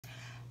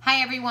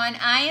Hi everyone,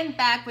 I am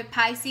back with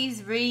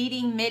Pisces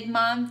reading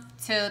mid-month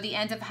till the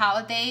end of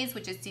holidays,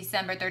 which is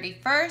December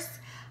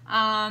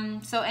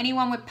 31st. So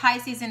anyone with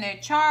Pisces in their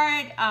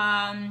chart,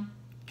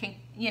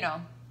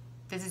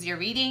 this is your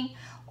reading.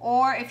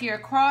 Or if you're a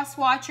cross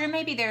watcher,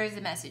 maybe there is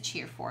a message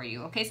here for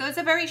you. Okay, so it's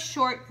a very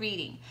short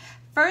reading.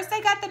 First,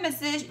 I got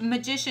the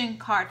Magician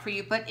card for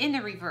you, but in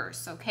the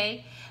reverse,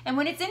 okay? And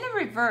when it's in the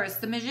reverse,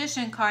 the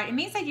Magician card, it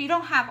means that you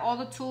don't have all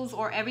the tools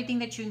or everything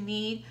that you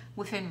need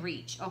within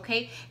reach,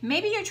 okay?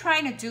 Maybe you're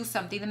trying to do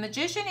something. The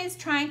Magician is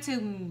trying to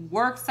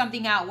work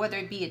something out, whether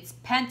it be its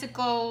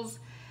pentacles,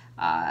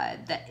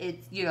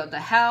 the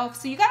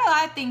health. So you got a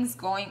lot of things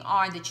going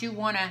on that you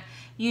want to,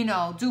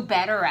 do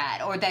better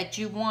at, or that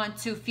you want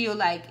to feel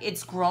like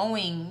it's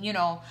growing,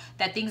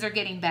 that things are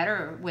getting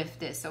better with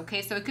this,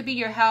 okay? So it could be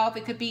your health,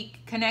 it could be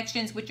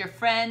connections with your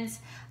friends,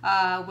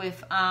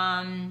 with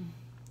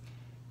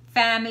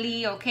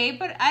family, okay?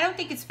 But I don't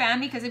think it's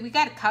family, because if we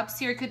got cups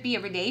here, it could be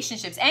a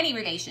relationships, any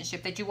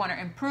relationship that you want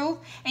to improve,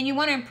 and you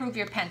want to improve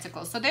your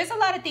pentacles. So there's a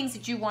lot of things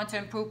that you want to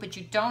improve, but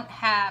you don't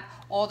have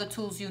all the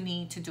tools you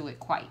need to do it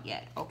quite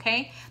yet,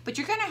 okay? But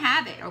you're gonna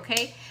have it,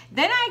 okay?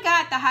 Then I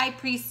got the High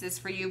Priestess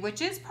for you,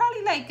 which is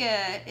probably like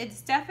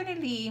it's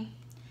definitely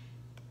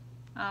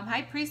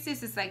High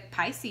Priestess is like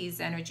Pisces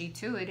energy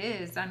too. It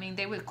is. I mean,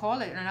 they would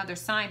call it another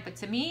sign, but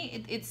to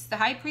me, it's the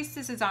High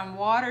Priestess is on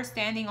water,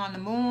 standing on the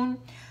moon,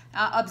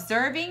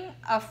 observing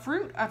a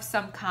fruit of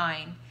some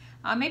kind.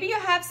 Maybe you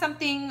have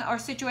something or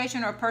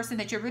situation or person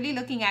that you're really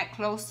looking at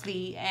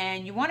closely,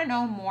 and you want to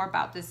know more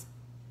about this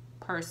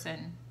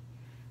person.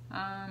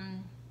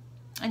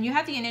 And you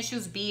have the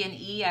initials B and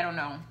E. I don't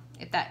know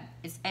if that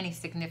is any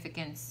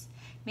significance.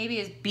 Maybe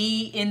it's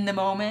B in the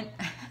moment.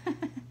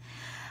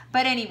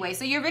 But anyway,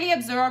 so you're really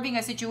absorbing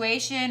a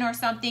situation or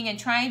something and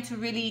trying to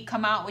really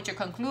come out with your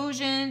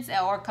conclusions,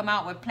 or come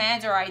out with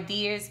plans or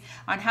ideas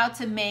on how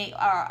to make,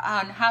 or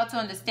on how to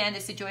understand the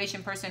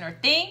situation, person, or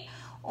thing,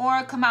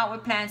 or come out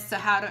with plans to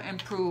how to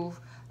improve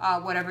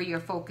whatever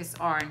you're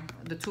focused on,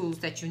 the tools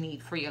that you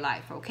need for your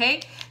life,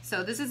 okay?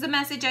 So this is the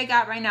message I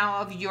got right now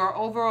of your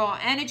overall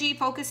energy,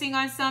 focusing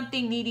on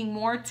something, needing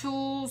more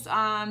tools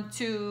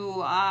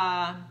to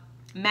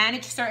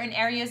manage certain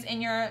areas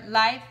in your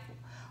life,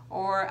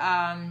 or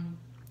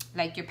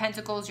like your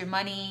pentacles, your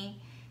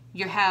money,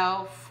 your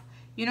health,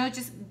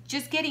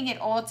 just getting it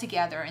all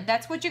together. And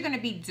that's what you're going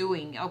to be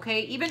doing,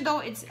 okay? Even though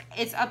it's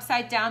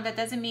upside down, that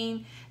doesn't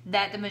mean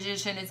that the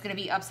Magician is going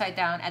to be upside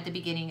down at the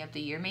beginning of the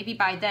year. Maybe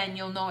by then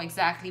you'll know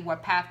exactly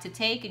what path to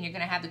take, and you're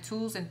going to have the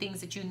tools and things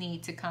that you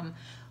need to come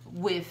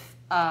with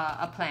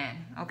a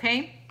plan,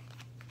 okay?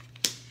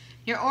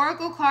 Your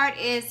Oracle card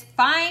is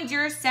Find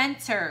Your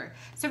Center.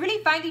 So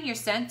really finding your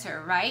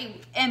center, right?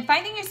 And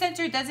finding your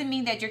center doesn't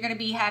mean that you're going to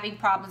be having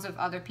problems with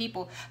other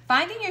people.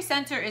 Finding your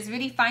center is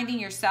really finding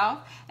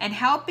yourself and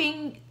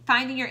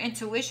finding your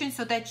intuition,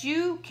 so that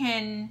you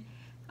can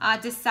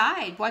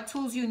decide what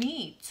tools you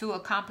need to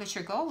accomplish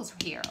your goals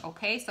here,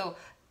 okay? So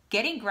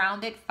getting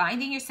grounded,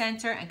 finding your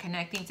center, and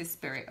connecting to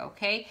spirit,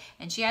 okay?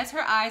 And she has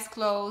her eyes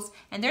closed,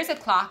 and there's a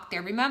clock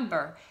there.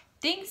 Remember,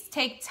 things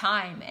take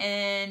time.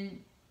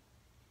 And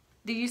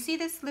do you see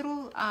this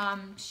little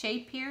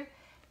shape here?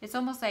 It's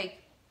almost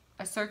like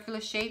a circular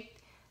shape.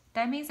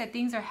 That means that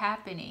things are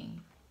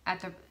happening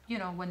at the,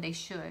 when they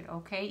should,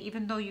 okay?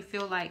 Even though you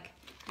feel like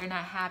they're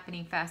not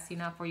happening fast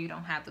enough, or you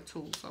don't have the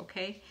tools,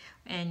 okay?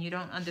 And you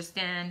don't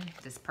understand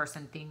this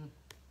person thing,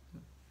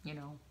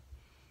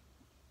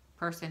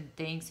 person,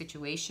 thing,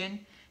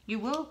 situation. You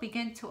will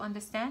begin to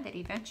understand it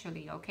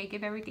eventually, okay?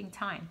 Give everything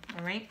time,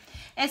 all right?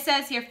 It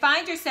says here,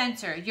 find your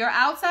center. Your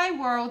outside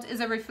world is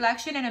a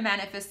reflection and a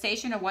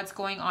manifestation of what's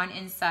going on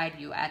inside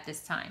you at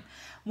this time.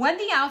 When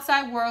the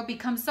outside world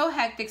becomes so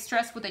hectic,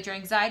 stressful, that your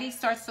anxiety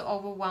starts to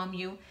overwhelm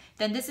you,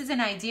 then this is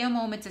an ideal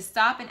moment to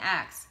stop and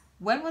ask,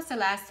 when was the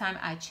last time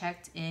I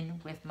checked in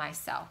with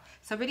myself?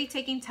 So really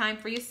taking time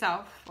for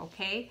yourself,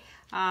 okay?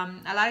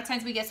 A lot of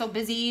times we get so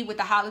busy with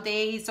the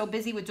holidays, so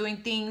busy with doing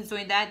things,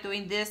 doing that,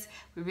 doing this.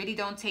 We really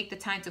don't take the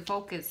time to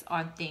focus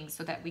on things,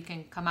 so that we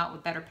can come out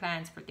with better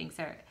plans for things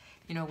that,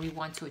 we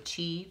want to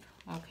achieve,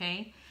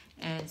 okay?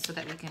 And so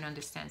that we can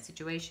understand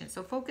situations.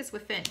 So focus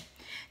within.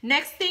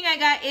 Next thing I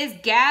got is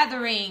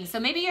gathering. So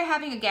maybe you're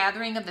having a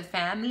gathering of the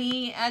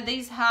family at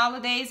these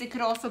holidays. It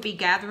could also be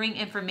gathering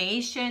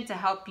information to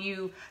help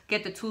you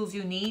get the tools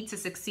you need to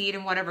succeed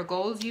in whatever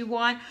goals you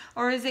want.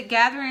 Or is it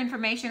gathering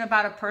information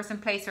about a person,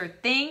 place, or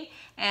thing,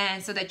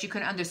 and so that you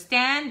can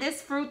understand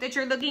this fruit that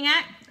you're looking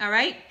at, all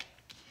right?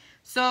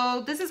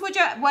 So this is what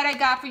I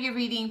got for your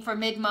reading for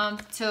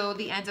mid-month till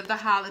the end of the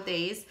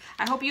holidays.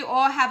 I hope you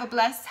all have a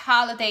blessed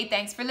holiday.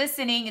 Thanks for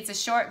listening. It's a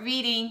short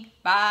reading.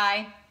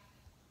 Bye.